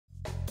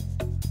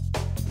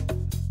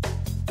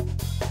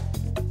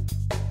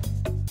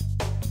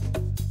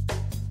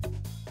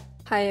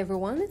Hi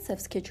everyone, it's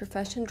FSketcher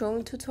fashion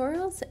drawing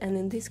tutorials, and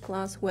in this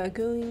class we're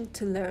going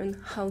to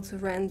learn how to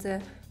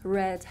render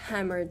red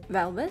hammered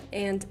velvet,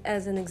 and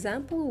as an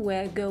example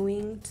we're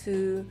going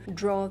to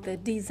draw the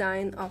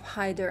design of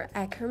Haider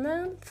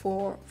Ackermann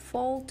for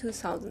fall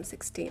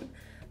 2016.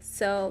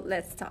 So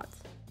let's start.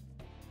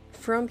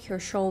 From her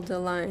shoulder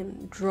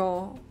line,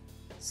 draw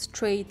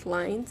straight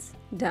lines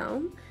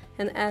down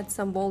and add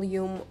some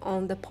volume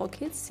on the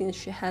pockets since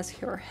she has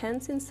her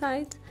hands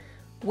inside.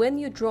 When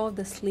you draw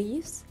the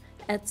sleeves,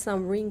 add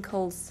some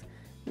wrinkles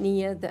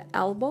near the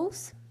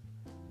elbows,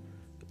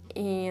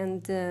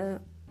 and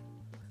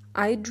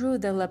I drew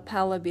the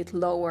lapel a bit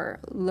lower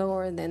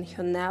than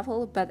her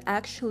navel, but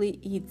actually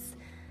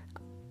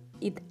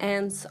it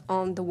ends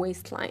on the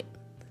waistline.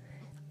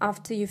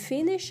 After you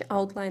finish,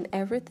 outline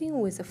everything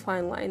with a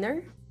fine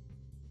liner.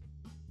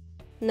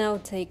 Now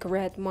take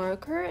red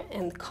marker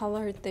and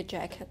color the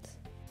jacket.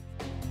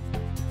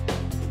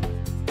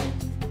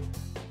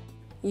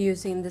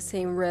 Using the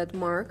same red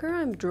marker,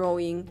 I'm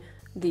drawing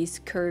these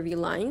curvy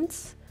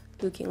lines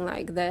looking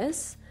like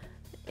this,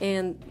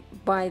 and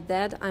by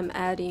that I'm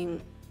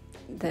adding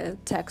the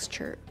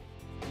texture.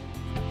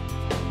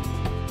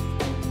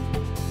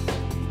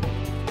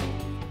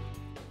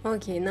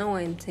 Okay, now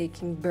I'm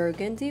taking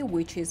burgundy,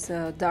 which is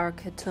a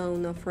darker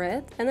tone of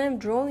red, and I'm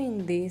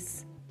drawing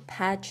these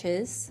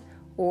patches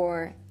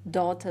or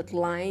dotted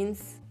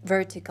lines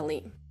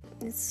vertically.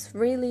 It's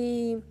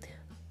really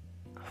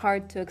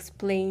hard to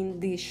explain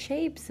these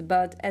shapes,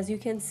 but as you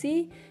can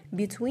see,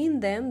 between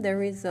them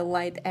there is a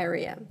light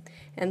area,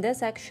 and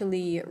that's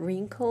actually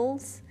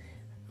wrinkles,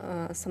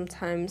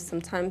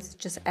 sometimes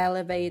just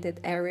elevated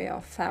area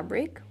of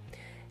fabric.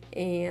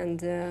 And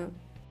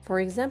for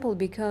example,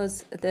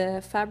 because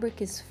the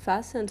fabric is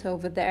fastened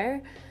over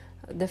there,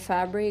 the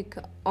fabric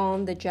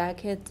on the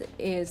jacket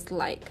is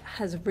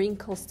has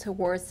wrinkles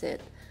towards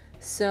it,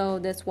 so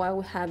that's why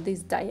we have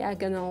these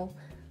diagonal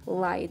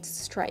light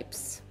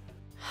stripes.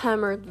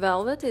 Hammered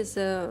velvet is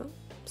a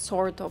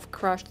sort of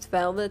crushed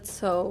velvet,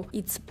 so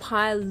its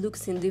pile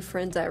looks in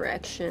different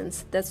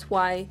directions. That's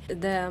why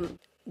the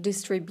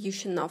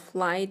distribution of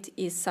light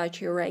is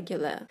such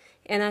irregular.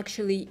 And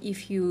actually,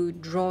 if you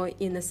draw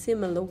in a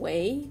similar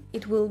way,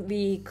 it will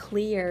be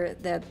clear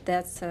that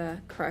that's a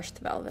crushed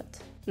velvet.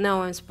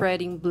 Now I'm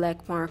spreading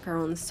black marker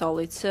on a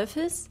solid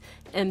surface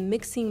and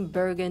mixing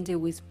burgundy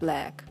with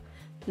black.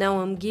 Now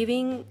I'm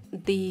giving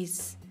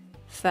this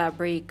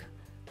fabric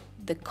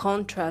the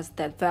contrast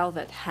that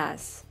velvet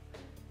has,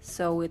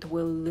 so it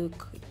will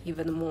look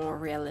even more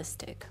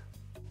realistic.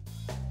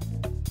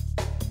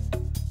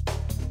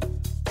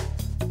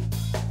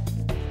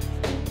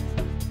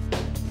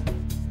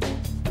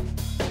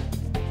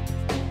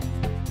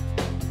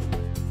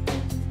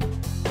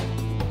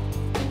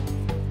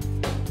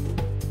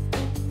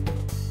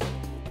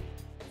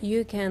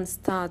 You can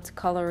start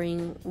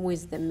coloring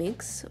with the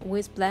mix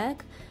with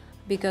black,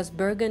 because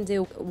burgundy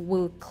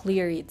will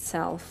clear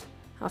itself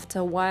after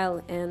a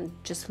while and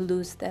just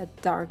lose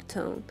that dark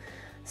tone.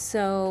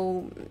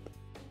 So,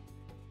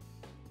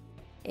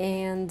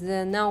 and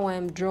now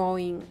I'm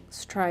drawing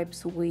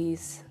stripes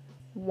with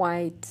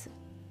white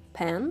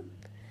pen,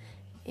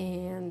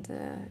 and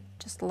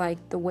just like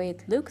the way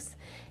it looks.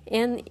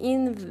 And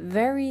in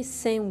very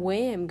same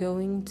way, I'm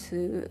going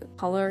to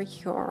color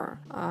your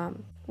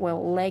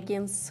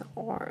leggings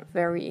or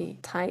very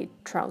tight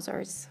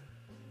trousers.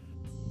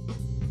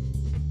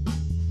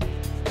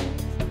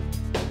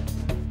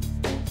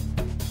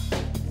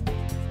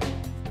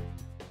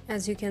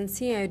 As you can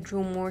see, I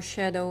drew more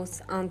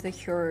shadows under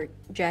her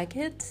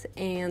jacket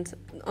and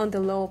on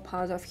the lower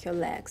part of her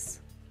legs.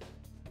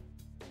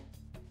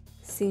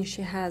 Since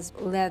she has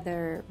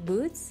leather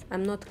boots,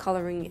 I'm not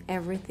coloring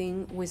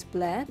everything with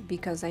black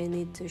because I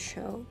need to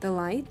show the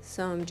light,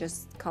 so I'm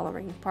just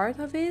coloring part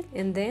of it.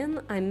 And then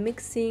I'm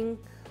mixing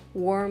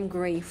warm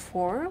gray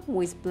 4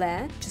 with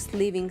black, just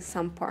leaving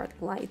some part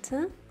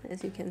lighter.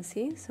 As you can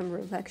see, some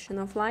reflection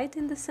of light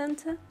in the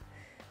center.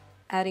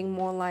 Adding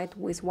more light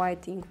with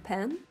white ink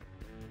pen.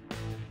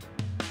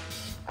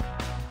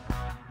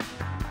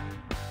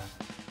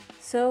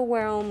 So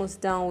we're almost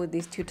done with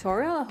this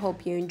tutorial. I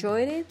hope you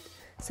enjoyed it.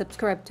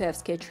 Subscribe to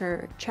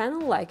FSketcher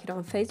channel, like it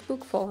on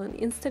Facebook, follow on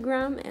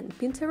Instagram and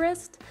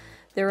Pinterest.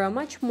 There are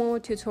much more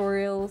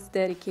tutorials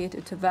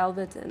dedicated to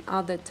velvet and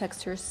other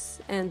textures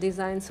and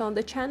designs on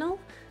the channel,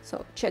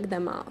 so check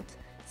them out.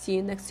 See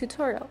you next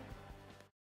tutorial.